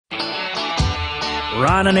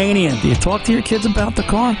Ron Ananian. Do you talk to your kids about the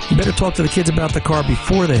car? You better talk to the kids about the car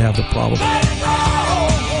before they have the problem.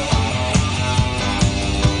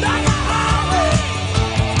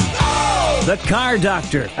 The Car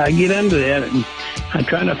Doctor. I get into that and I'm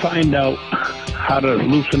trying to find out how to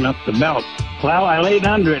loosen up the belt. Well, I laid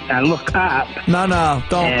under it and I look up. No,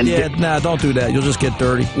 don't. Don't do that. You'll just get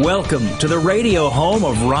dirty. Welcome to the radio home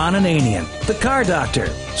of Ron Ananian, the Car Doctor.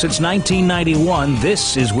 Since 1991,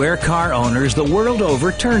 this is where car owners the world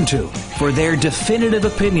over turn to for their definitive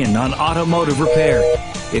opinion on automotive repair.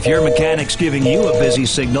 If your mechanic's giving you a busy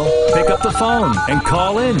signal, pick up the phone and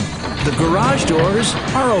call in. The garage doors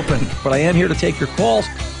are open. But I am here to take your calls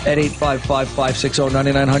at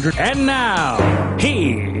 855-560-9900. And now,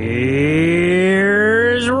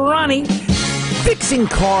 here's Ronnie. Fixing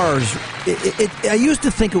cars, I used to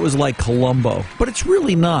think it was like Columbo, but it's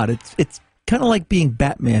really not. It's kind of like being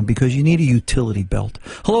Batman because you need a utility belt.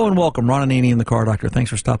 Hello and welcome, Ron Ananian, the Car Doctor. Thanks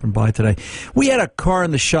for stopping by today. We had a car in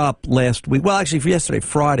the shop last week. Well, actually, for yesterday,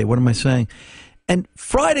 Friday. What am I saying? And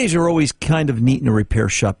Fridays are always kind of neat in a repair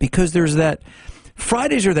shop because there's that.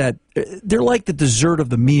 Fridays are that. They're like the dessert of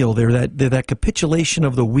the meal. They're that capitulation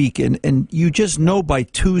of the week, and you just know by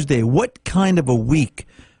Tuesday what kind of a week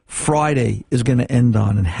Friday is going to end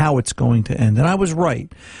on and how it's going to end. And I was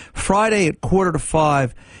right. Friday at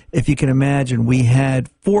 4:45, if you can imagine, we had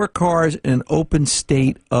 4 cars in an open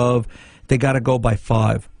state of they got to go by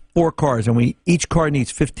 5. 4 cars, and each car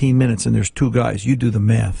needs 15 minutes, and there's 2 guys. You do the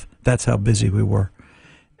math. That's how busy we were.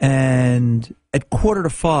 And at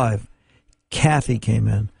 4:45, Kathy came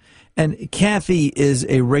in. And Kathy is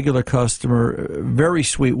a regular customer, a very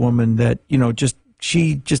sweet woman that,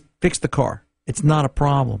 she just fixed the car. It's not a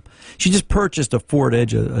problem. She just purchased a Ford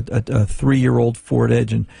Edge, a 3-year-old Ford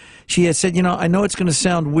Edge, and she had said, I know it's going to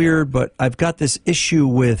sound weird, but I've got this issue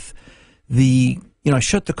with I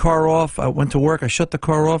shut the car off. I went to work. I shut the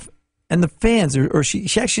car off, and the fans, or she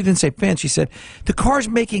actually didn't say fans. She said, the car's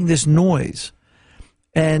making this noise,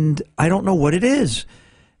 and I don't know what it is.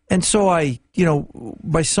 And so I,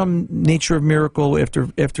 by some nature of miracle,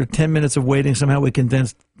 after 10 minutes of waiting, somehow we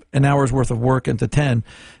condensed an hour's worth of work into 10,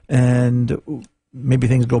 and maybe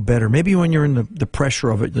things go better. Maybe when you're in the pressure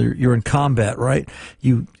of it, you're in combat, right?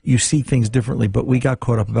 You see things differently, but we got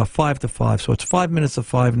caught up about 4 to 5, so it's 5 minutes to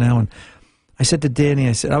 5 now, and I said to Danny,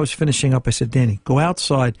 I was finishing up, I said, Danny, go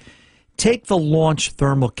outside, take the Launch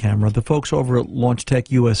thermal camera. The folks over at Launch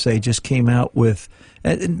Tech USA just came out with,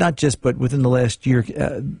 not just, but within the last year,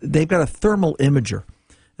 they've got a thermal imager.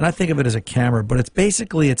 And I think of it as a camera, but it's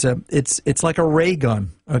basically, it's like a ray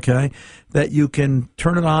gun, okay, that you can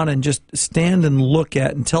turn it on and just stand and look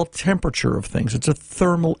at and tell temperature of things. It's a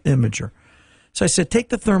thermal imager. So I said, take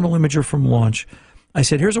the thermal imager from Launch. I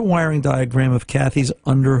said, here's a wiring diagram of Kathy's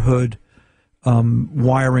underhood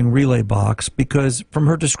wiring relay box, because from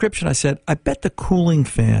her description, I said, I bet the cooling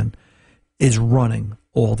fan is running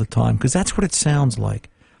all the time, because that's what it sounds like.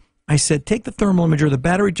 I said, take the thermal imager. The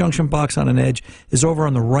battery junction box on an Edge is over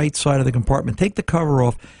on the right side of the compartment. Take the cover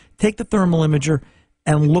off, take the thermal imager,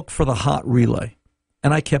 and look for the hot relay.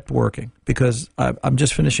 And I kept working because I'm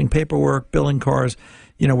just finishing paperwork, billing cars.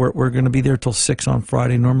 We're going to be there till 6 on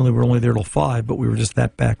Friday. Normally we're only there till 5, but we were just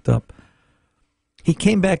that backed up. He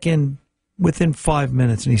came back in within 5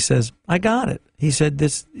 minutes, and he says, I got it. He said,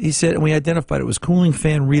 and we identified it was cooling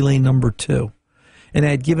fan relay number 2. And I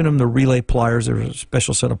had given him the relay pliers. There's a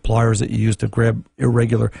special set of pliers that you use to grab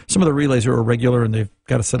irregular. Some of the relays are irregular, and they've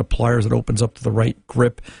got a set of pliers that opens up to the right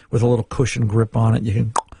grip with a little cushion grip on it. You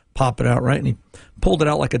can pop it out, right? And he pulled it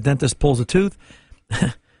out like a dentist pulls a tooth,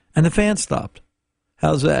 and the fan stopped.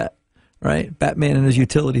 How's that? Right? Batman and his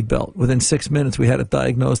utility belt. Within 6 minutes, we had it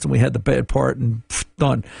diagnosed, and we had the bad part, and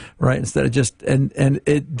done. Right? Instead of just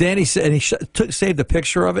Danny said, and he saved a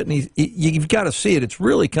picture of it, and you've got to see it. It's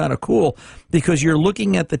really kind of cool because you're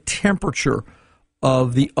looking at the temperature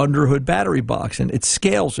of the underhood battery box, and it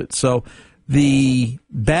scales it. So the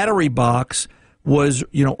battery box was,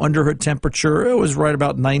 underhood temperature. It was right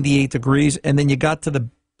about 98 degrees, and then you got to the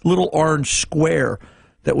little orange square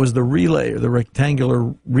that was the relay, or the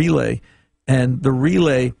rectangular relay, and the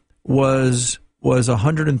relay was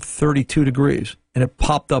 132 degrees, and it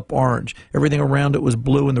popped up orange. Everything around it was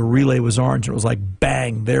blue, and the relay was orange, and it was like,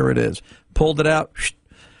 bang, there it is. Pulled it out.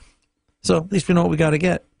 So at least we know what we got to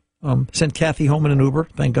get. Sent Kathy home in an Uber.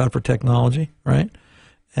 Thank God for technology, right?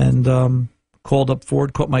 And called up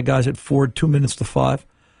Ford, caught my guys at Ford 2 minutes to 5.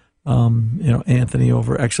 Anthony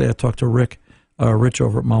over. Actually, I talked to Rick Rich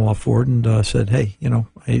over at Mawa Ford, and said, hey, no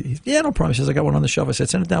problem. He says, I got one on the shelf. I said,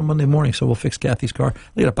 send it down Monday morning, so we'll fix Kathy's car.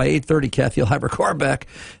 Later, by 8:30, Kathy will have her car back,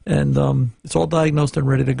 and it's all diagnosed and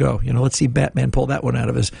ready to go. Let's see Batman pull that one out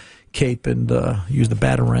of his cape and use the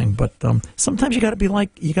Batarang. But sometimes you got to be like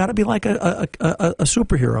a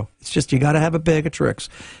superhero. It's just you got to have a bag of tricks,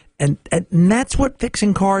 and that's what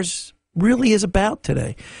fixing cars really is about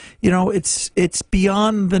today. It's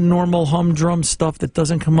beyond the normal humdrum stuff that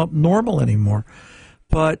doesn't come up normal anymore.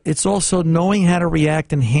 But it's also knowing how to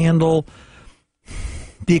react and handle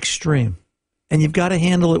the extreme. And you've got to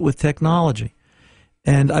handle it with technology.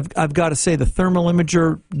 And I've got to say, the thermal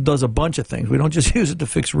imager does a bunch of things. We don't just use it to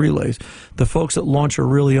fix relays. The folks at Launch are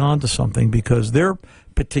really onto something because their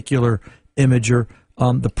particular imager,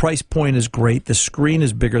 the price point is great. The screen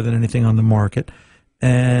is bigger than anything on the market.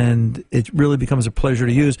 And it really becomes a pleasure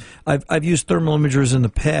to use. I've used thermal imagers in the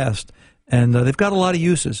past, and they've got a lot of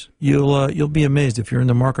uses. You'll be amazed if you're in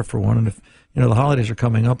the market for one, and if the holidays are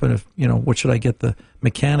coming up, and if what should I get the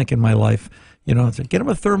mechanic in my life? Get them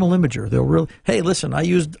a thermal imager. They'll really. Hey, listen, I've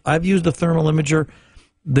used a thermal imager.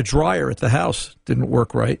 The dryer at the house didn't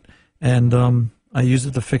work right, and I used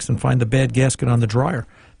it to fix and find the bad gasket on the dryer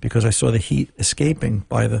because I saw the heat escaping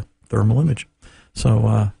by the thermal image.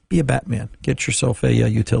 So be a Batman. Get yourself a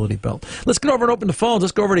utility belt. Let's get over and open the phones.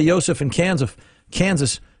 Let's go over to Joseph in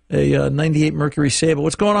Kansas, a 98 Mercury Sable.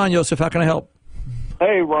 What's going on, Joseph? How can I help?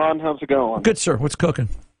 Hey, Ron. How's it going? Good, sir. What's cooking?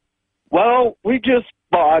 Well, we just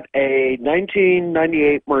bought a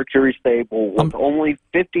 1998 Mercury Sable with only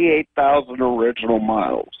 58,000 original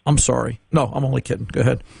miles. I'm sorry. No, I'm only kidding. Go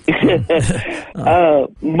ahead.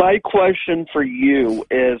 My question for you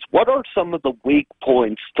is, what are some of the weak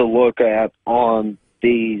points to look at on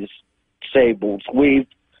these Sables? We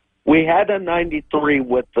had a 93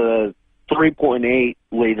 with the 3.8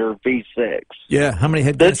 liter V6. Yeah, how many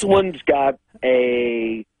head This one's got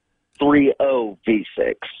a 3.0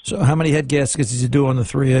 V6. So how many head gaskets did you do on the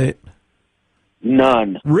 3.8?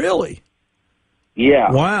 None. Really?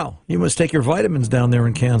 Yeah. Wow. You must take your vitamins down there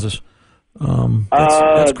in Kansas.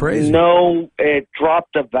 That's crazy. No, it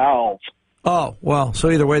dropped a valve. Oh, well, so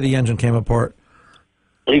either way the engine came apart.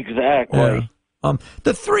 Exactly. Yeah.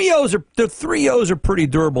 The 3.0s are pretty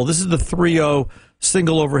durable. This is the 3.0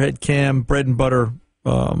 single overhead cam, bread and butter.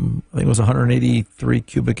 I think it was 183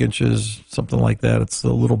 cubic inches, something like that. It's a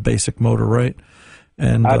little basic motor, right?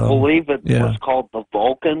 And I believe it was called the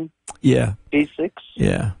Vulcan. Yeah. V6.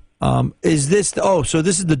 Yeah. Is this? So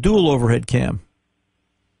this is the dual overhead cam.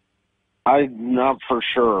 I'm not for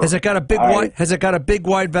sure. Has it got a big wide? Has it got a big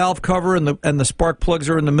wide valve cover and the spark plugs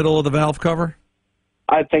are in the middle of the valve cover?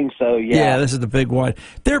 I think so. Yeah. Yeah, this is the big wide.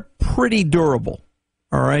 They're pretty durable.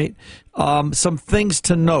 All right. Some things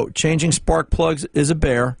to note: changing spark plugs is a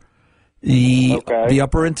bear. The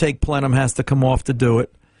upper intake plenum has to come off to do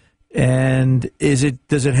it. And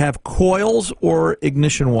does it have coils or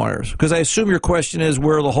ignition wires? Because I assume your question is,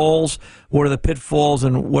 where are the holes, what are the pitfalls,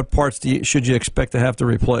 and what parts should you expect to have to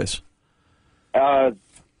replace?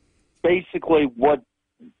 Basically, what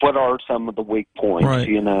are some of the weak points?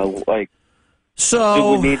 Right. So,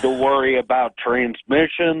 do we need to worry about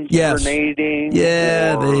transmissions grenading?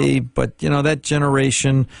 Yeah, but that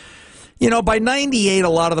generation, by 98, a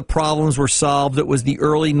lot of the problems were solved. It was the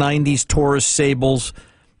early 90s Taurus Sables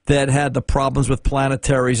that had the problems with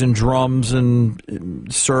planetaries and drums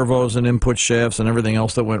and servos and input shafts and everything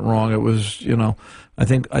else that went wrong. It was, I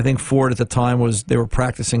think Ford at the time they were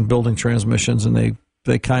practicing building transmissions, and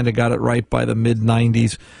they kind of got it right by the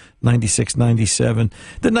mid-90s. 96, 97.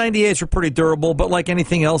 The 98s are pretty durable, but like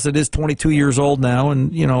anything else, it is 22 years old now,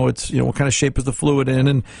 and it's what kind of shape is the fluid in,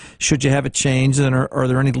 and should you have it changed, and are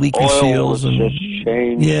there any leaky seals? Oil was just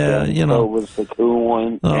changed. Yeah, so was the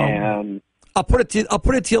coolant, and I'll put it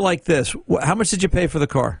to you like this: how much did you pay for the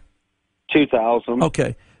car? $2,000.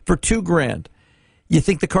 Okay, for $2,000, you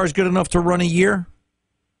think the car's good enough to run a year?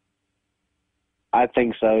 I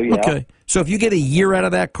think so. Yeah. Okay, so if you get a year out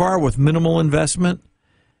of that car with minimal investment,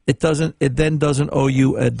 it then doesn't owe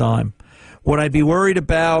you a dime. What I'd be worried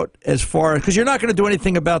about because you're not going to do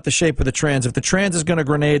anything about the shape of the trans. If the trans is going to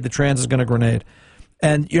grenade, the trans is going to grenade.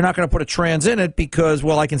 And you're not going to put a trans in it because,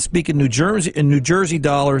 I can speak in New Jersey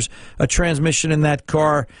dollars, a transmission in that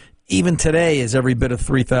car, even today, is every bit of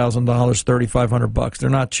 $3,000, $3,500. They're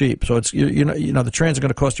not cheap. So it's the trans are going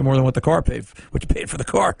to cost you more than what the car paid, what you paid for the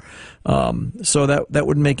car. So that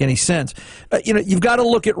wouldn't make any sense. You've got to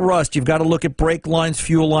look at rust. You've got to look at brake lines,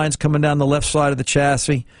 fuel lines coming down the left side of the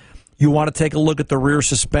chassis. You want to take a look at the rear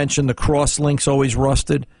suspension. The cross links always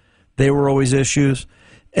rusted. They were always issues.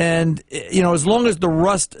 And as long as the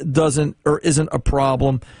rust isn't a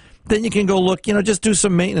problem, then you can go look, just do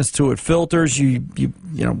some maintenance to it. Filters,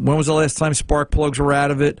 when was the last time spark plugs were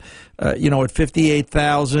out of it? At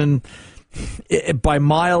 58,000. By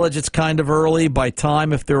mileage, it's kind of early. By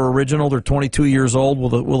time, if they're original, they're 22 years old.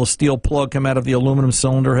 Will a steel plug come out of the aluminum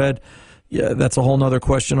cylinder head? Yeah, that's a whole nother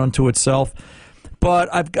question unto itself. But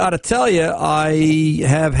I've got to tell you, I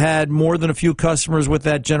have had more than a few customers with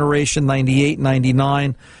that generation, 98,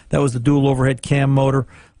 99. That was the dual overhead cam motor.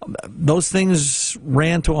 Those things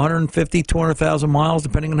ran to 150, 200,000 miles,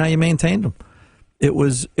 depending on how you maintained them. It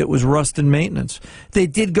was rust and maintenance. They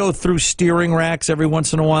did go through steering racks every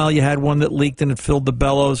once in a while. You had one that leaked and it filled the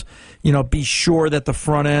bellows. Be sure that the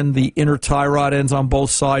front end, the inner tie rod ends on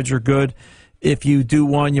both sides are good. If you do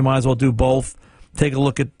one, you might as well do both. Take a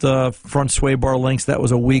look at front sway bar links. That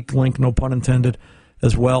was a weak link, no pun intended,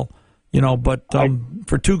 as well. But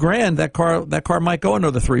for $2,000, that car might go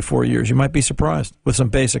another 3-4 years. You might be surprised with some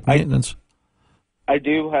basic maintenance. I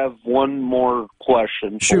do have one more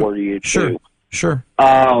question for you, too. Sure.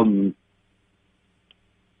 Now,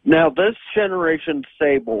 this generation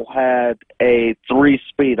Sable had a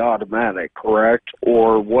 3-speed automatic, correct?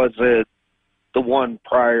 Or was it the one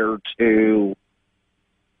prior to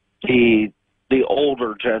the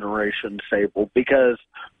older generation Sable? Because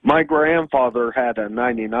my grandfather had a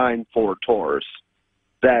 99 Ford Taurus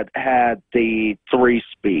that had the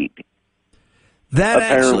 3-speed. That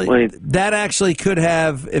actually could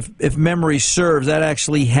have, if memory serves, that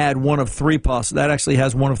actually had one of three possible. That actually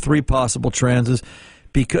has one of three possible transes.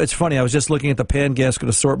 Because it's funny, I was just looking at the pan gasket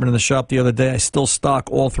assortment in the shop the other day. I still stock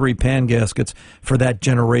all three pan gaskets for that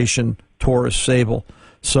generation Taurus Sable.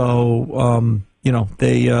 So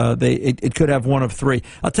it could have one of three.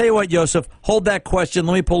 I'll tell you what, Joseph, hold that question.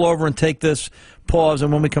 Let me pull over and take this pause,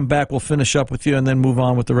 and when we come back, we'll finish up with you and then move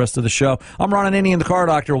on with the rest of the show. I'm Ron Ananian, the Car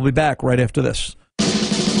Doctor. We'll be back right after this.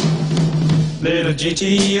 Little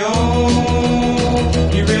GTO,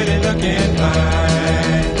 you really looking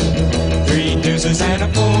fine. 3 deuces and a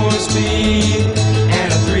 4-speed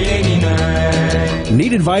and a 389.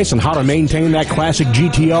 Need advice on how to maintain that classic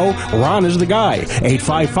GTO? Ron is the guy.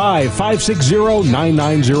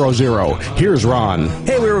 855-560-9900. Here's Ron.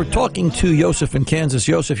 Hey, we were talking to Joseph in Kansas.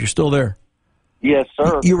 Joseph, you're still there? Yes,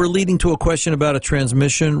 sir. You were leading to a question about a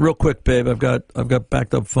transmission. Real quick, babe, I've got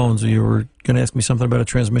backed up phones. You were going to ask me something about a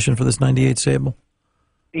transmission for this 98 Sable?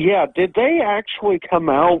 Yeah, did they actually come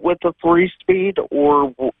out with a 3-speed,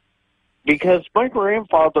 or because my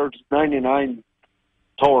grandfather's 99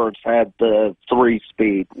 Taurus had the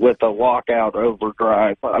 3-speed with a lockout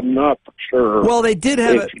overdrive. I'm not sure. Well, they did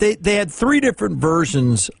have they had 3 different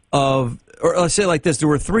versions of, or let's say it like this, there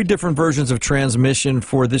were 3 different versions of transmission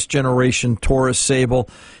for this generation Taurus Sable,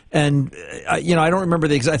 and I don't remember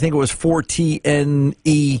the exact. I think it was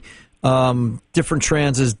 4TNE. Different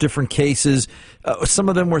transes, different cases. Some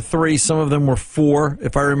of them were 3, some of them were 4.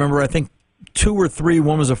 If I remember, I think 2 or 3.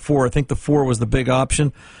 One was a 4. I think the 4 was the big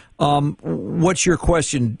option. What's your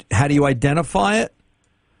question? How do you identify it?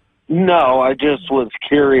 No, I just was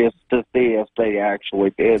curious to see if they actually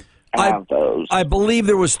did have those. I believe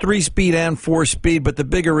there was 3-speed and 4-speed, but the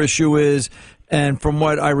bigger issue is, and from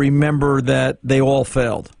what I remember, that they all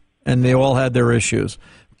failed and they all had their issues.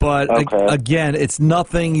 But again, it's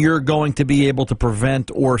nothing you're going to be able to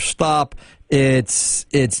prevent or stop. It's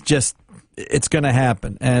going to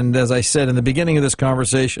happen. And as I said in the beginning of this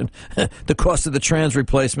conversation, the cost of the trans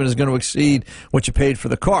replacement is going to exceed what you paid for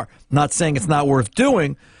the car. Not saying it's not worth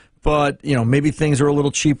doing, but maybe things are a little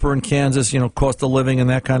cheaper in Kansas, cost of living and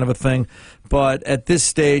that kind of a thing. But at this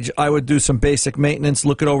stage, I would do some basic maintenance,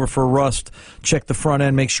 look it over for rust, check the front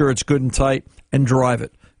end, make sure it's good and tight, and drive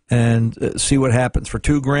it. And see what happens. For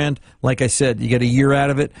 $2,000, like I said, you get a year out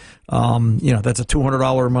of it. That's a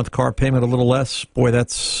 $200 a month car payment, a little less. Boy,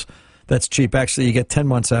 that's cheap. Actually, you get 10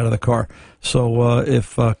 months out of the car. So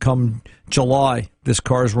if come July, this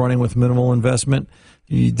car is running with minimal investment,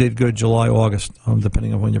 you did good July, August,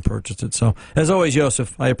 depending on when you purchased it. So as always,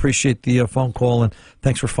 Joseph, I appreciate the phone call, and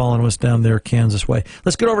thanks for following us down there Kansas way.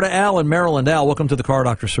 Let's get over to Al in Maryland. Al, welcome to the Car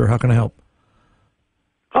Doctor, sir. How can I help?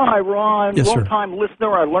 Hi, Ron. Yes, long-time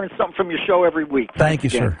listener. I learn something from your show every week. Thank you,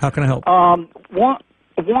 sir. How can I help?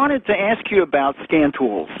 Wanted to ask you about scan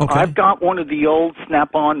tools. Okay. I've got one of the old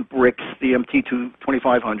Snap-on bricks, the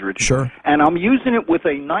MT2500. Sure. And I'm using it with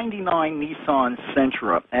a 99 Nissan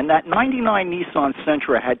Sentra. And that 99 Nissan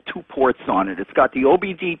Sentra had 2 ports on it. It's got the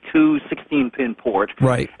OBD2 16-pin port.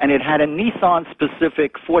 Right. And it had a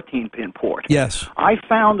Nissan-specific 14-pin port. Yes. I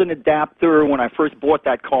found an adapter when I first bought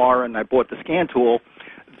that car and I bought the scan tool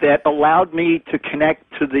that allowed me to connect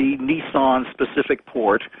to the Nissan-specific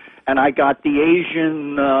port, and I got the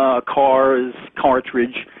Asian cars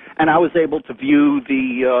cartridge, and I was able to view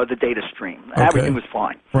the data stream. Okay. Everything was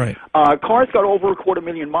fine. Right. Car's got over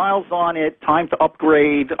 250,000 miles on it. Time to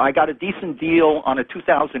upgrade. I got a decent deal on a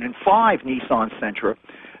 2005 Nissan Sentra.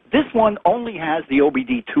 This one only has the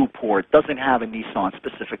OBD2 port, doesn't have a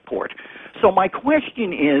Nissan-specific port. So my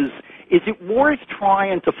question is it worth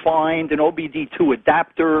trying to find an OBD2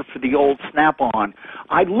 adapter for the old Snap-on?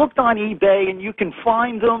 I looked on eBay, and you can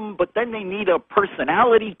find them, but then they need a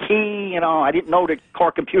personality key. You know, I didn't know that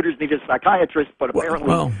car computers needed a psychiatrist, but apparently...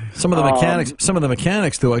 Well, some of the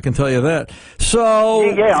mechanics do, I can tell you that. So...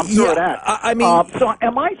 Yeah, I'm sure of that. I mean... so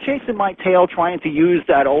am I chasing my tail trying to use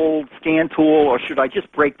that old scan tool, or should I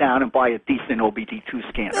just break down and buy a decent OBD2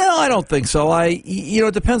 scanner? No, I don't think so.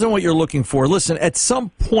 It depends on what you're looking for. Listen, at some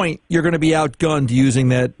point, you're going to be outgunned using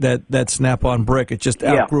that Snap-on brick. It just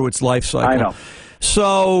outgrew its life cycle. I know.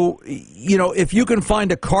 So, if you can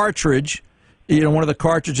find a cartridge, one of the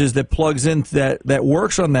cartridges that plugs into that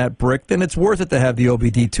works on that brick, then it's worth it to have the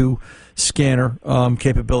OBD2 scanner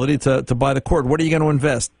capability to buy the cord. What are you going to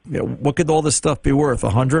invest? What could all this stuff be worth?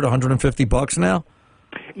 $100, $150 now?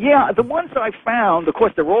 Yeah, the ones that I found, of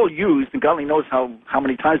course, they're all used, and God only knows how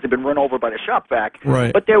many times they've been run over by the shop vac.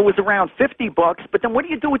 Right. But there was around $50. But then, what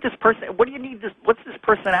do you do with this person? What do you need? What's this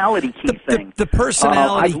personality key thing? The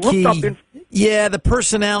personality key. The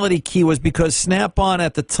personality key was because Snap-on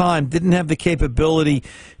at the time didn't have the capability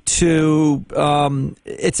to. A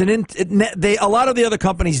lot of the other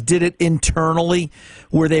companies did it internally,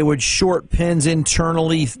 where they would short pins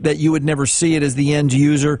internally that you would never see it as the end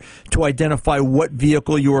user to identify what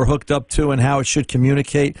vehicle you were hooked up to and how it should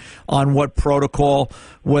communicate on what protocol,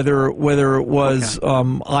 whether it was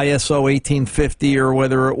ISO 1850 or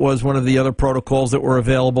whether it was one of the other protocols that were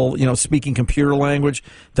available, speaking computer language,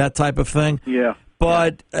 that type of thing. Yeah.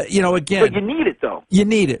 But, again... But you need it, though. You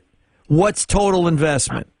need it. What's total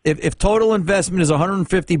investment? If total investment is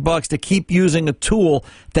 $150 to keep using a tool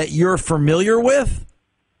that you're familiar with,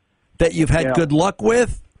 that you've had good luck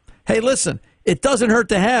with, hey, listen, it doesn't hurt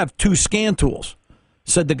to have two scan tools.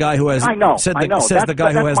 Said the guy who has. I know. Says That's the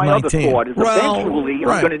guy who has my 19. Other thought is eventually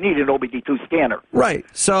I'm going to need an OBD2 scanner. Right.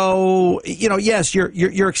 So yes,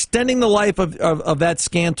 you're extending the life of that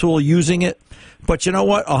scan tool using it, but you know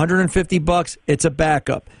what? $150. It's a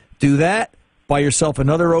backup. Do that. Buy yourself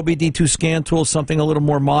another OBD2 scan tool, something a little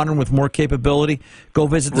more modern with more capability. Go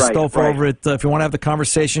visit the stuff over at, if you want to have the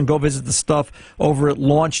conversation, go visit the stuff over at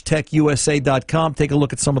LaunchTechUSA.com. Take a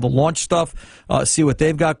look at some of the launch stuff, see what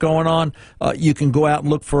they've got going on. You can go out and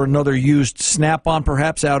look for another used Snap-on,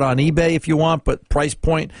 perhaps out on eBay if you want, but price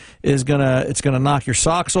point is gonna knock your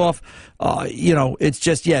socks off. It's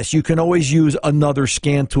just, yes, you can always use another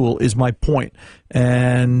scan tool is my point.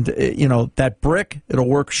 And, that brick, it'll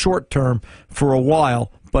work short term for a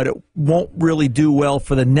while, but it won't really do well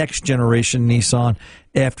for the next generation Nissan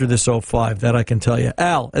after this 05. That I can tell you.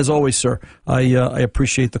 Al, as always, sir, I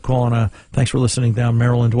appreciate the call, and thanks for listening down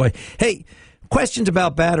Maryland Way. Hey, questions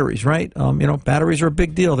about batteries, right? Batteries are a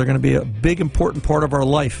big deal. They're going to be a big, important part of our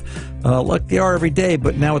life, like they are every day,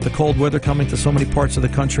 but now with the cold weather coming to so many parts of the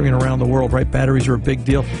country and around the world, right, batteries are a big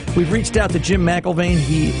deal. We've reached out to Jim McIlvaine.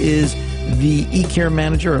 He is the e-care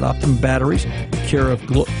manager at Optimum Batteries, care of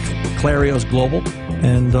Clarios Global,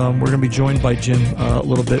 and we're going to be joined by Jim a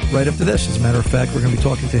little bit right after this. As a matter of fact, we're going to be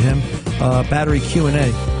talking to him, battery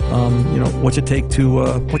Q&A. What's it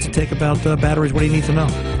take about batteries? What do you need to know?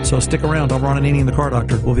 So stick around. I'm Ron Ananian, the Car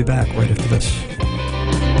Doctor. We'll be back right after this.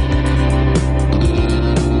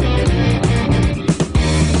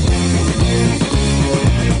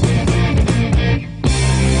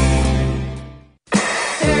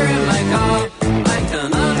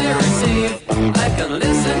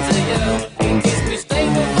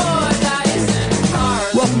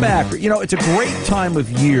 Back. It's a great time of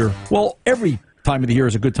year. Well, every time of the year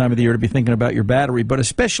is a good time of the year to be thinking about your battery, but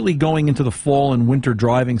especially going into the fall and winter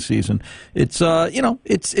driving season. It's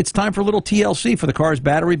it's time for a little TLC for the car's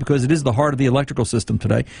battery because it is the heart of the electrical system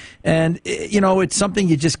today. And it's something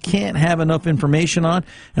you just can't have enough information on,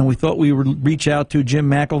 and we thought we would reach out to Jim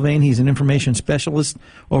McIlvaine. He's an information specialist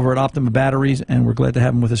over at Optima Batteries, and we're glad to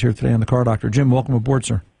have him with us here today on the Car Doctor. Jim, welcome aboard,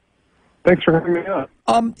 sir. Thanks for having me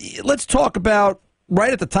on. Let's talk about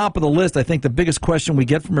right at the top of the list. I think the biggest question we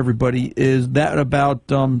get from everybody is that about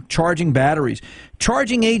charging batteries.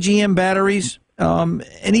 Charging AGM batteries,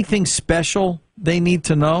 anything special they need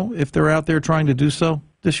to know if they're out there trying to do so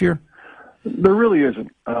this year? There really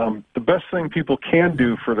isn't. The best thing people can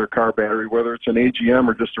do for their car battery, whether it's an AGM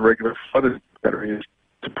or just a regular flooded battery, is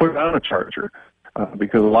to put it on a charger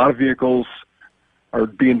because a lot of vehicles are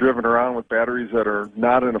being driven around with batteries that are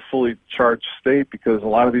not in a fully charged state because a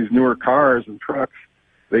lot of these newer cars and trucks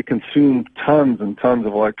they consume tons and tons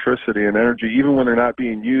of electricity and energy. Even when they're not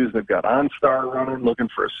being used, they've got OnStar running, looking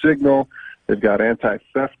for a signal. They've got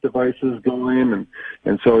anti-theft devices going,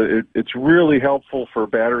 and so it's really helpful for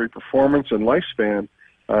battery performance and lifespan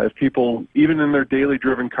if people, even in their daily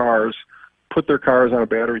driven cars, put their cars on a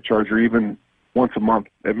battery charger even once a month.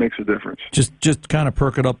 It makes a difference. Just kind of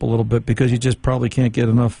perk it up a little bit, because you just probably can't get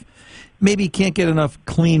enough, maybe you can't get enough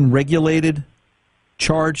clean, regulated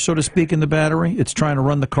charge, so to speak, in the battery. It's trying to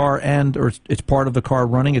run the car or it's part of the car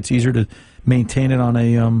running. It's easier to maintain it on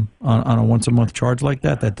a once a month charge like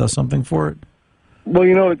that. That does something for it. Well,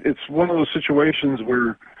 it's one of those situations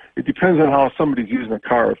where it depends on how somebody's using a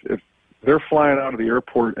car. If they're flying out of the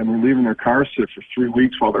airport and they're leaving their car sit for 3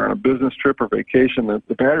 weeks while they're on a business trip or vacation,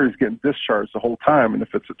 the battery's getting discharged the whole time. And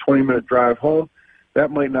if it's a 20-minute drive home, that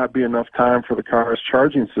might not be enough time for the car's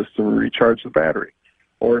charging system to recharge the battery.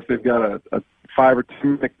 Or if they've got a 5 or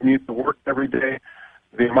 10 minute commute to work every day,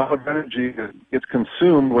 the amount of energy that gets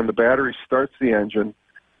consumed when the battery starts the engine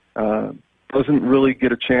doesn't really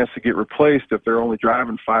get a chance to get replaced if they're only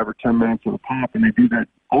driving 5 or 10 minutes at a pop, and they do that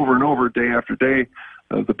over and over, day after day.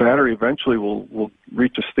 The battery eventually will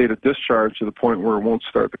reach a state of discharge to the point where it won't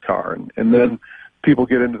start the car. And then people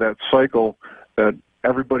get into that cycle that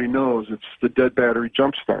everybody knows. It's the dead battery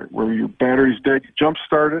jump start, where your battery's dead, you jump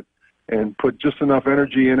start it, and put just enough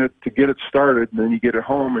energy in it to get it started, and then you get it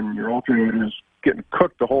home and your alternator is getting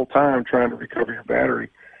cooked the whole time trying to recover your battery.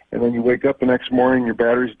 And then you wake up the next morning, your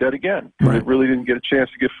battery's dead again. Right. It really didn't get a chance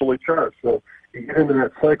to get fully charged. So you get into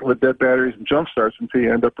that cycle of dead batteries and jump starts until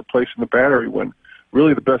you end up replacing the battery, when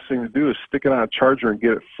really the best thing to do is stick it on a charger and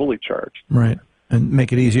get it fully charged. Right. And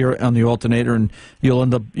make it easier on the alternator, and you'll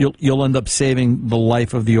end up saving the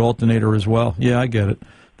life of the alternator as well. Yeah, I get it.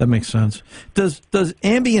 That makes sense. Does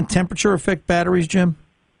ambient temperature affect batteries, Jim?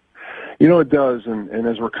 It does, and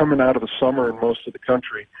as we're coming out of the summer in most of the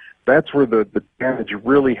country, that's where the damage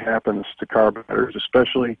really happens to car batteries,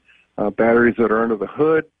 especially batteries that are under the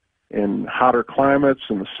hood in hotter climates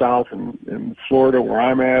in the South and in Florida, where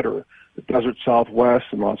I'm at, or the desert Southwest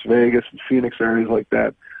in Las Vegas and Phoenix, areas like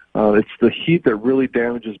that. It's the heat that really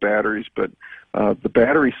damages batteries, but the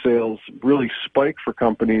battery sales really spike for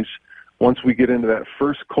companies once we get into that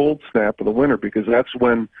first cold snap of the winter, because that's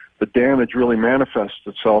when the damage really manifests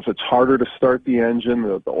itself. It's harder to start the engine,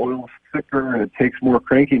 the oil's thicker, and it takes more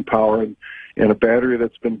cranking power, and a battery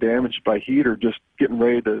that's been damaged by heat or just getting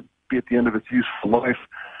ready to be at the end of its useful life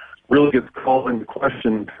really gets called into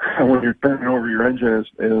question when you're turning over your engine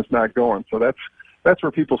and it's not going. So that's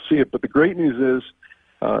where people see it. But the great news is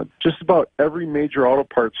just about every major auto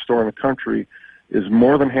parts store in the country is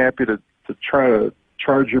more than happy to try to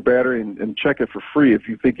charge your battery and check it for free if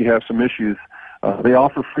you think you have some issues. They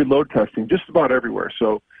offer free load testing just about everywhere.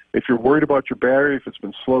 So if you're worried about your battery, if it's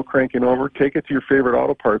been slow cranking over, take it to your favorite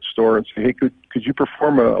auto parts store and say, hey, could you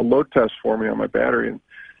perform a load test for me on my battery? And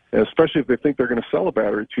especially if they think they're going to sell a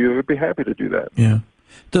battery to you, they'd be happy to do that. Yeah.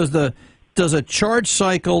 Does a charge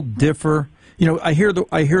cycle differ? I hear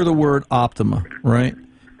the word Optima, right?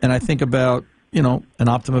 And I think about, an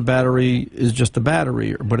Optima battery is just a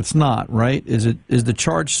battery, but it's not, right? Is the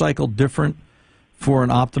charge cycle different for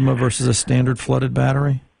an Optima versus a standard flooded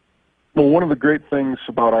battery? Well, one of the great things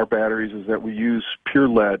about our batteries is that we use pure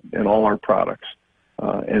lead in all our products,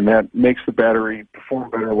 and that makes the battery perform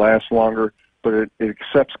better, last longer, but it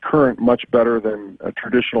accepts current much better than a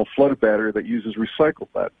traditional flooded battery that uses recycled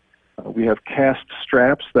lead. We have cast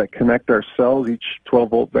straps that connect our cells. Each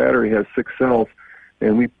 12-volt battery has 6 cells,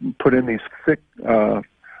 and we put in these thick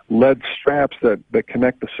lead straps that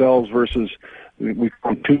connect the cells versus we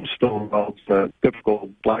call them tombstone welds, typical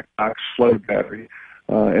black box flooded battery.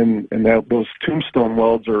 And those tombstone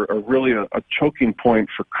welds are really a choking point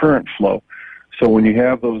for current flow. So when you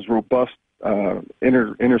have those robust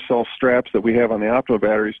inner cell straps that we have on the Optima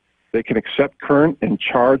batteries, they can accept current and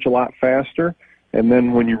charge a lot faster. And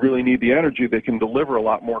then when you really need the energy, they can deliver a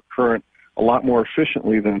lot more current a lot more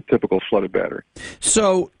efficiently than a typical flooded battery.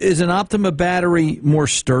 So is an Optima battery more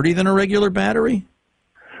sturdy than a regular battery?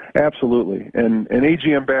 Absolutely. And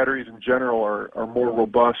AGM batteries in general are more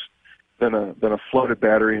robust than a flooded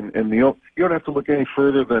battery. And you don't have to look any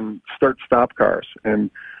further than start-stop cars. And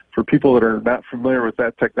for people that are not familiar with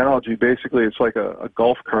that technology, basically it's like a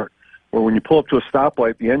golf cart, where when you pull up to a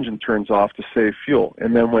stoplight, the engine turns off to save fuel.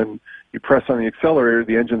 And then when you press on the accelerator,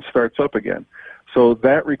 the engine starts up again. So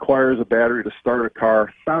that requires a battery to start a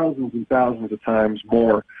car thousands and thousands of times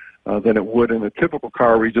more than it would in a typical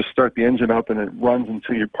car where you just start the engine up and it runs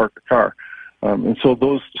until you park the car. And so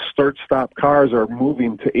those start-stop cars are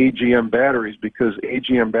moving to AGM batteries because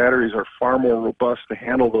AGM batteries are far more robust to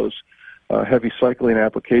handle those heavy cycling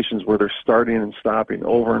applications where they're starting and stopping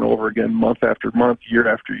over and over again, month after month, year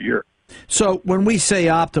after year. So when we say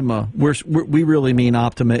Optima, we really mean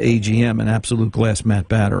Optima AGM, an absolute glass matte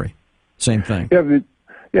battery. Same thing.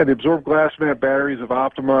 Yeah, the absorbed glass matte batteries of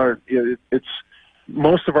Optima, it's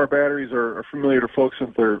most of our batteries are familiar to folks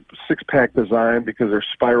with their 6-pack design because they're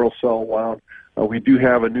spiral cell wound. We do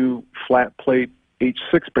have a new flat plate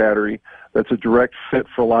H6 battery that's a direct fit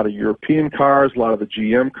for a lot of European cars, a lot of the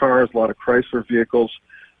GM cars, a lot of Chrysler vehicles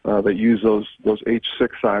that use those H6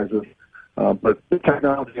 sizes. But the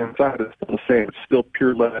technology inside is still the same. It's still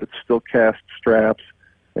pure lead. It's still cast straps,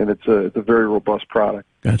 and it's a very robust product.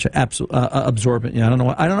 Gotcha. Absorbent. Yeah, I don't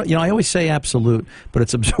know. You know, I always say absolute, but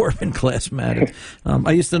it's absorbent glass matte.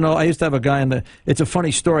 I used to have a guy in the. It's a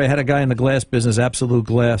funny story. I had a guy in the glass business, Absolute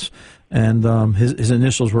Glass, and his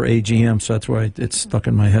initials were AGM, so that's why it's stuck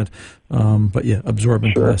in my head. But yeah,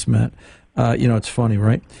 absorbent glass matte. You know, it's funny,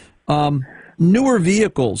 right? Newer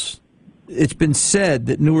vehicles. It's been said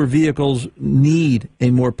that newer vehicles need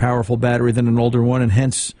a more powerful battery than an older one, and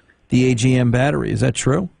hence the AGM battery. Is that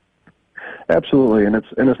true? Absolutely, and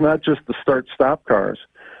it's not just the start-stop cars,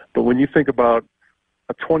 but when you think about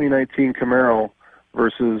a 2019 Camaro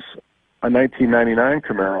versus a 1999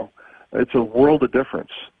 Camaro, it's a world of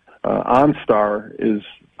difference. OnStar is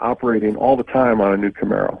operating all the time on a new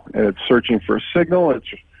Camaro, and it's searching for a signal.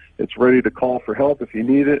 It's ready to call for help if you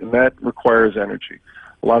need it, and that requires energy.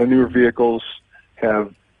 A lot of newer vehicles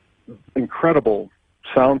have incredible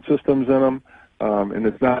sound systems in them, and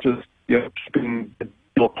it's not just keeping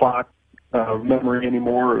the clock memory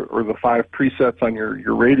anymore or the 5 presets on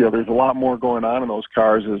your radio. There's a lot more going on in those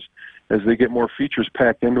cars as they get more features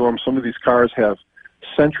packed into them. Some of these cars have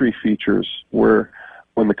Sentry features where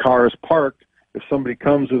when the car is parked, if somebody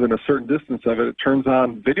comes within a certain distance of it, it turns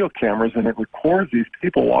on video cameras and it records these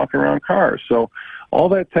people walking around cars. So all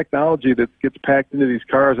that technology that gets packed into these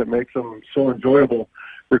cars that makes them so enjoyable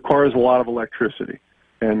requires a lot of electricity.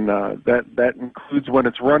 And that includes when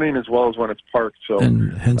it's running as well as when it's parked. So,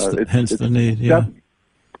 and hence the need.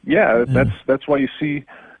 Yeah, that's why you see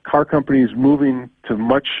car companies moving to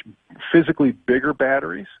much physically bigger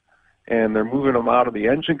batteries, and they're moving them out of the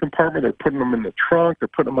engine compartment. They're putting them in the trunk. They're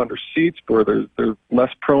putting them under seats where they're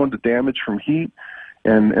less prone to damage from heat,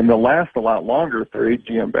 and they'll last a lot longer if they're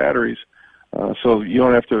AGM batteries. So you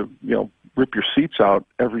don't have to rip your seats out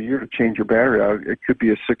every year to change your battery out. It could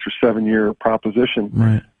be a 6 or 7 year proposition,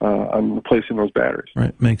 right, on replacing those batteries.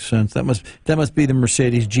 Right, makes sense. That must be the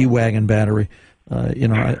Mercedes G-Wagon battery.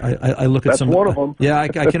 I look at That's one of them. Yeah, I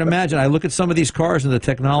can imagine. I look at some of these cars and the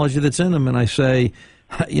technology that's in them, and I say,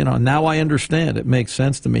 now I understand. It makes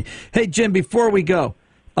sense to me. Hey, Jim, before we go,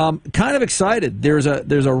 kind of excited. There's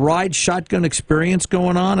a ride shotgun experience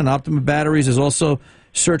going on, and Optima Batteries is also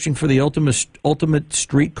searching for the ultimate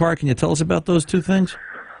street car. Can you tell us about those two things?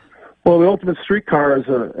 Well, the Ultimate Street Car is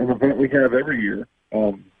an event we have every year.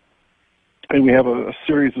 And we have a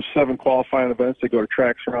series of 7 qualifying events that go to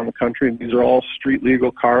tracks around the country. And these are all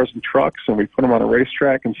street-legal cars and trucks, and we put them on a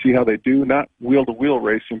racetrack and see how they do, not wheel-to-wheel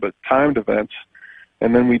racing, but timed events.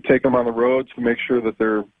 And then we take them on the roads to make sure that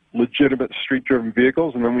they're legitimate street-driven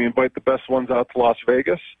vehicles. And then we invite the best ones out to Las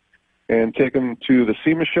Vegas and take them to the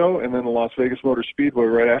SEMA show and then the Las Vegas Motor Speedway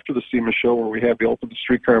right after the SEMA show, where we have the Ultimate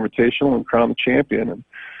Street Car Invitational and crown the champion.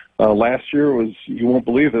 And last year was, you won't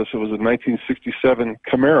believe this, it was a 1967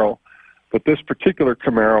 Camaro. But this particular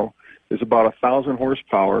Camaro is about 1,000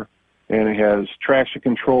 horsepower, and it has traction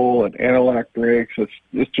control and anti-lock brakes.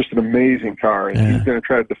 It's just an amazing car, and he's going to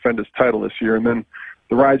try to defend his title this year. And then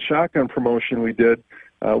the Ride Shotgun promotion we did,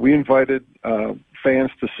 we invited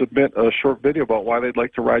fans to submit a short video about why they'd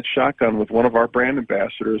like to ride shotgun with one of our brand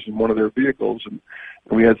ambassadors in one of their vehicles. And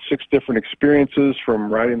we had 6 different experiences,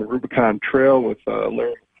 from riding the Rubicon Trail with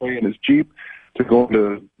Larry McQueen in his Jeep to going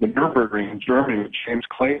to the Nürburgring in Germany with James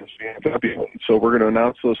Clay in his BMW. So we're going to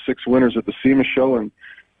announce those 6 winners at the SEMA show, and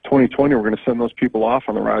 2020 we're going to send those people off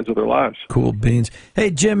on the rides of their lives. Cool beans. Hey,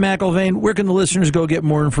 Jim McIlvaine, where can the listeners go get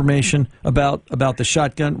more information about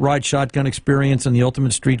the ride shotgun experience and the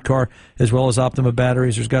Ultimate Street Car, as well as Optima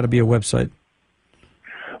Batteries? There's got to be a website.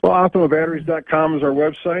 Well, OptimaBatteries.com is our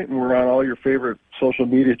website, and we're on all your favorite social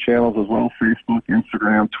media channels as well: Facebook,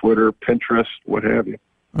 Instagram, Twitter, Pinterest, what have you.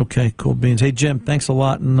 Okay, cool beans. Hey, Jim, thanks a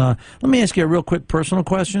lot. And let me ask you a real quick personal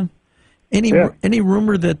question. Any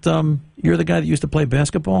rumor that you're the guy that used to play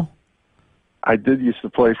basketball? I did used to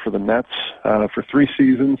play for the Nets for 3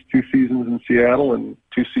 seasons, 2 seasons in Seattle and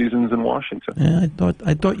 2 seasons in Washington. Yeah,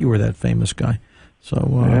 I thought you were that famous guy.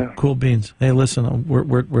 So cool beans. Hey, listen,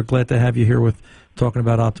 we're glad to have you here with talking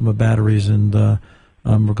about Optima Batteries, and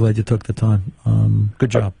We're glad you took the time.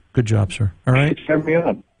 Good job. Good job, sir. All right? Have me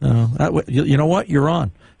on. You know what? You're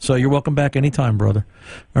on. So you're welcome back anytime, brother.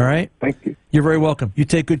 All right? Thank you. You're very welcome. You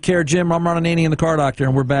take good care, Jim. I'm Ron Ananian, the Car Doctor,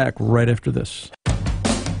 and we're back right after this.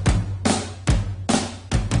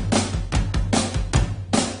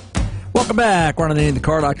 Welcome back. Ron Ananian, the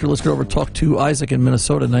Car Doctor. Let's go over and talk to Isaac in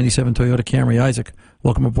Minnesota, 97 Toyota Camry. Isaac,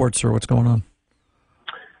 welcome aboard, sir. What's going on?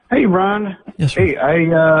 Hey, Ron. Yes, sir. Hey,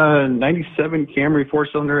 I 97 Camry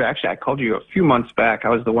 4-cylinder. Actually, I called you a few months back. I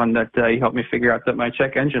was the one that you helped me figure out that my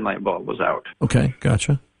check engine light bulb was out. Okay,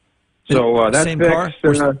 gotcha. So that's same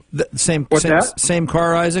fixed. car? Same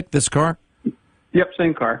car, Isaac? This car? Yep,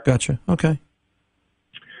 same car. Gotcha. Okay.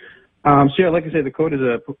 So yeah, like I said, the code is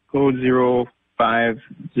a code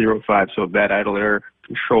 0505. So a bad idle air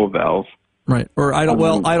control valve. Right, or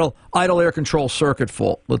idle air control circuit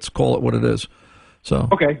fault. Let's call it what it is. So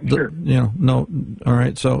okay, sure. All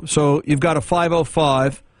right. So you've got a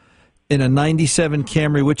 505 in a 97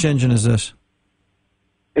 Camry. Which engine is this?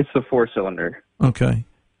 It's the 4-cylinder. Okay,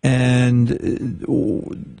 and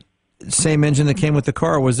same engine that came with the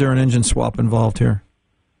car. Or was there an engine swap involved here?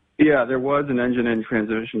 Yeah, there was an engine and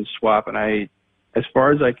transmission swap, and as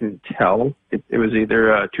far as I can tell, it was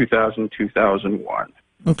either 2000, 2001.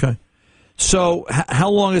 Okay. So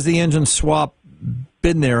how long has the engine swap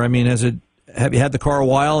been there? I mean, have you had the car a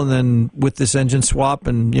while, and then with this engine swap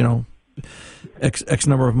and, X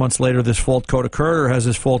number of months later this fault code occurred, or has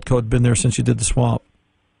this fault code been there since you did the swap?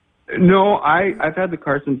 No, I've had the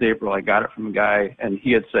car since April. I got it from a guy, and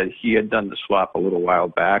he had said he had done the swap a little while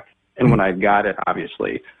back. And when I got it,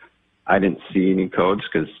 obviously, I didn't see any codes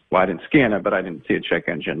because, I didn't scan it, but I didn't see a check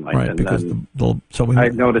engine light. Right, and because then I I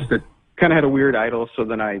noticed it kind of had a weird idle, so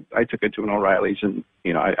then I took it to an O'Reilly's, and,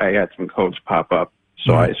 I had some codes pop up.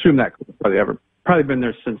 So I assume that could probably been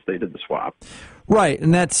there since they did the swap. Right,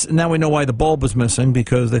 and now we know why the bulb was missing,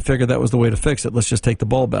 because they figured that was the way to fix it. Let's just take the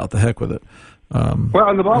bulb out. The heck with it. And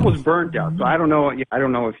the bulb was burnt out, so I don't know. I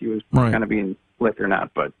don't know if he was kind of being lit or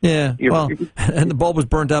not, but yeah. And the bulb was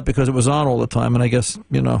burnt out because it was on all the time, and I guess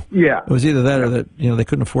yeah, it was either that or that they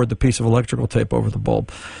couldn't afford the piece of electrical tape over the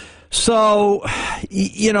bulb. So,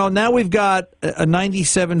 now we've got a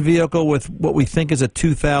 97 vehicle with what we think is a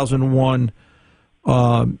 2001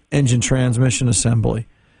 engine transmission assembly.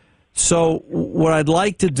 So what I'd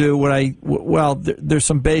like to do, there's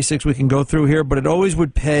some basics we can go through here, but it always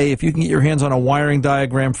would pay if you can get your hands on a wiring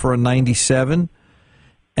diagram for a 97,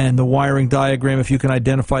 and the wiring diagram, if you can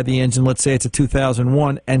identify the engine, let's say it's a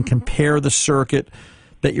 2001, and compare the circuit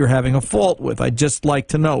that you're having a fault with. I'd just like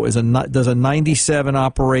to know, does a 97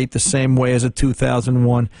 operate the same way as a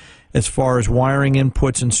 2001 as far as wiring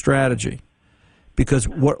inputs and strategy? Because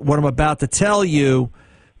what I'm about to tell you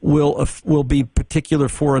will be particular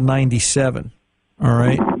for a 97, all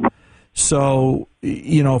right? So,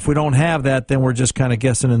 if we don't have that, then we're just kind of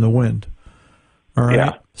guessing in the wind, all right?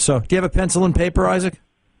 Yeah. So, do you have a pencil and paper, Isaac?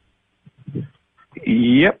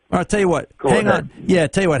 Yep. All right, tell you what. Hang on. Yeah,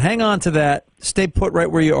 tell you what. Hang on to that. Stay put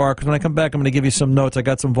right where you are, because when I come back, I'm going to give you some notes. I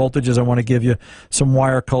got some voltages. I want to give you some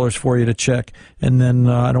wire colors for you to check, and then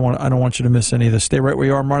I don't want you to miss any of this. Stay right where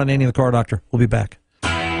you are. I'm Ron Ananian, the Car Doctor. We'll be back.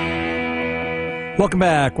 Welcome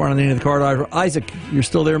back. Ron Ananian, the Car Doctor. Isaac, you're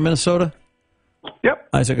still there in Minnesota? Yep.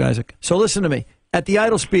 Isaac. So listen to me. At the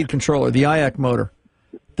idle speed controller, the IAC motor,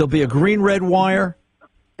 there'll be a green-red wire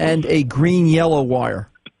and a green-yellow wire.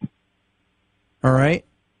 All right?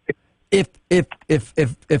 If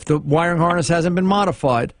the wiring harness hasn't been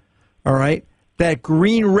modified, all right, that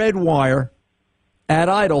green-red wire at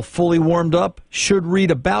idle, fully warmed up, should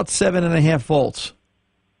read about 7.5 volts.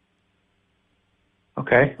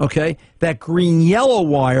 Okay. Okay? That green-yellow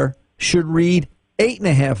wire should read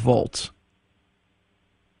 8.5 volts.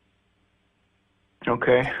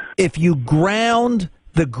 Okay. If you ground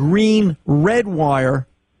the green-red wire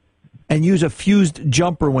and use a fused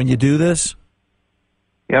jumper when you do this,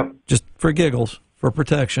 yep, just for giggles, for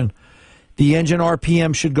protection, the engine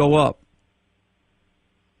RPM should go up.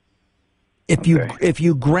 If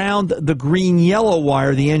you ground the green-yellow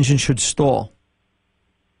wire, the engine should stall.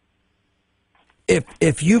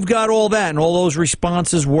 If you've got all that and all those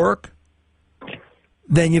responses work,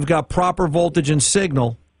 then you've got proper voltage and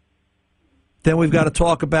signal. Then we've got to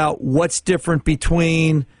talk about what's different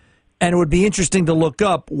between, and it would be interesting to look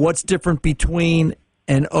up what's different between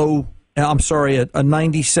a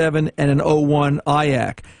 97 and an 01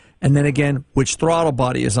 IAC. And then again, which throttle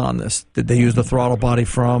body is on this? Did they use the throttle body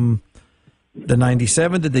from the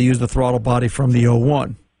 97? Did they use the throttle body from the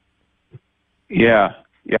 01? Yeah,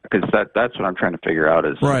 because that's what I'm trying to figure out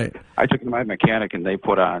is, right. I took it to my mechanic and they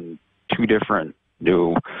put on two different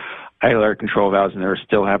new idle air control valves, and they're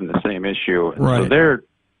still having the same issue. And right. So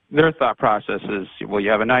their thought process is, well, you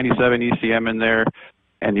have a 97 ECM in there,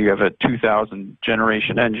 and you have a 2000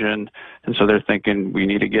 generation engine, and so they're thinking we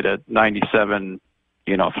need to get a 97,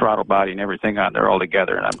 throttle body and everything on there all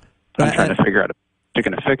together. And I'm trying to figure out if they're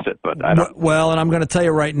going to fix it, but I don't. Well, and I'm going to tell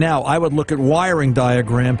you right now, I would look at wiring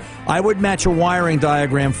diagram. I would match a wiring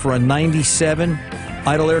diagram for a 97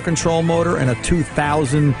 idle air control motor and a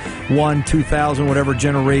 2001, 2000, whatever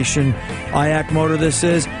generation IAC motor this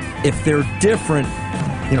is. If they're different,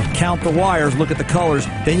 count the wires, look at the colors,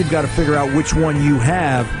 then you've got to figure out which one you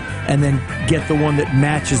have and then get the one that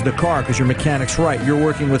matches the car, because your mechanic's right. You're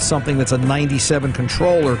working with something that's a 97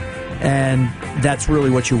 controller, and that's really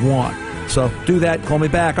what you want. So do that. Call me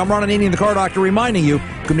back. I'm Ron Ananian, the Car Doctor, reminding you,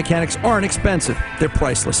 good mechanics aren't expensive. They're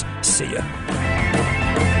priceless. See ya.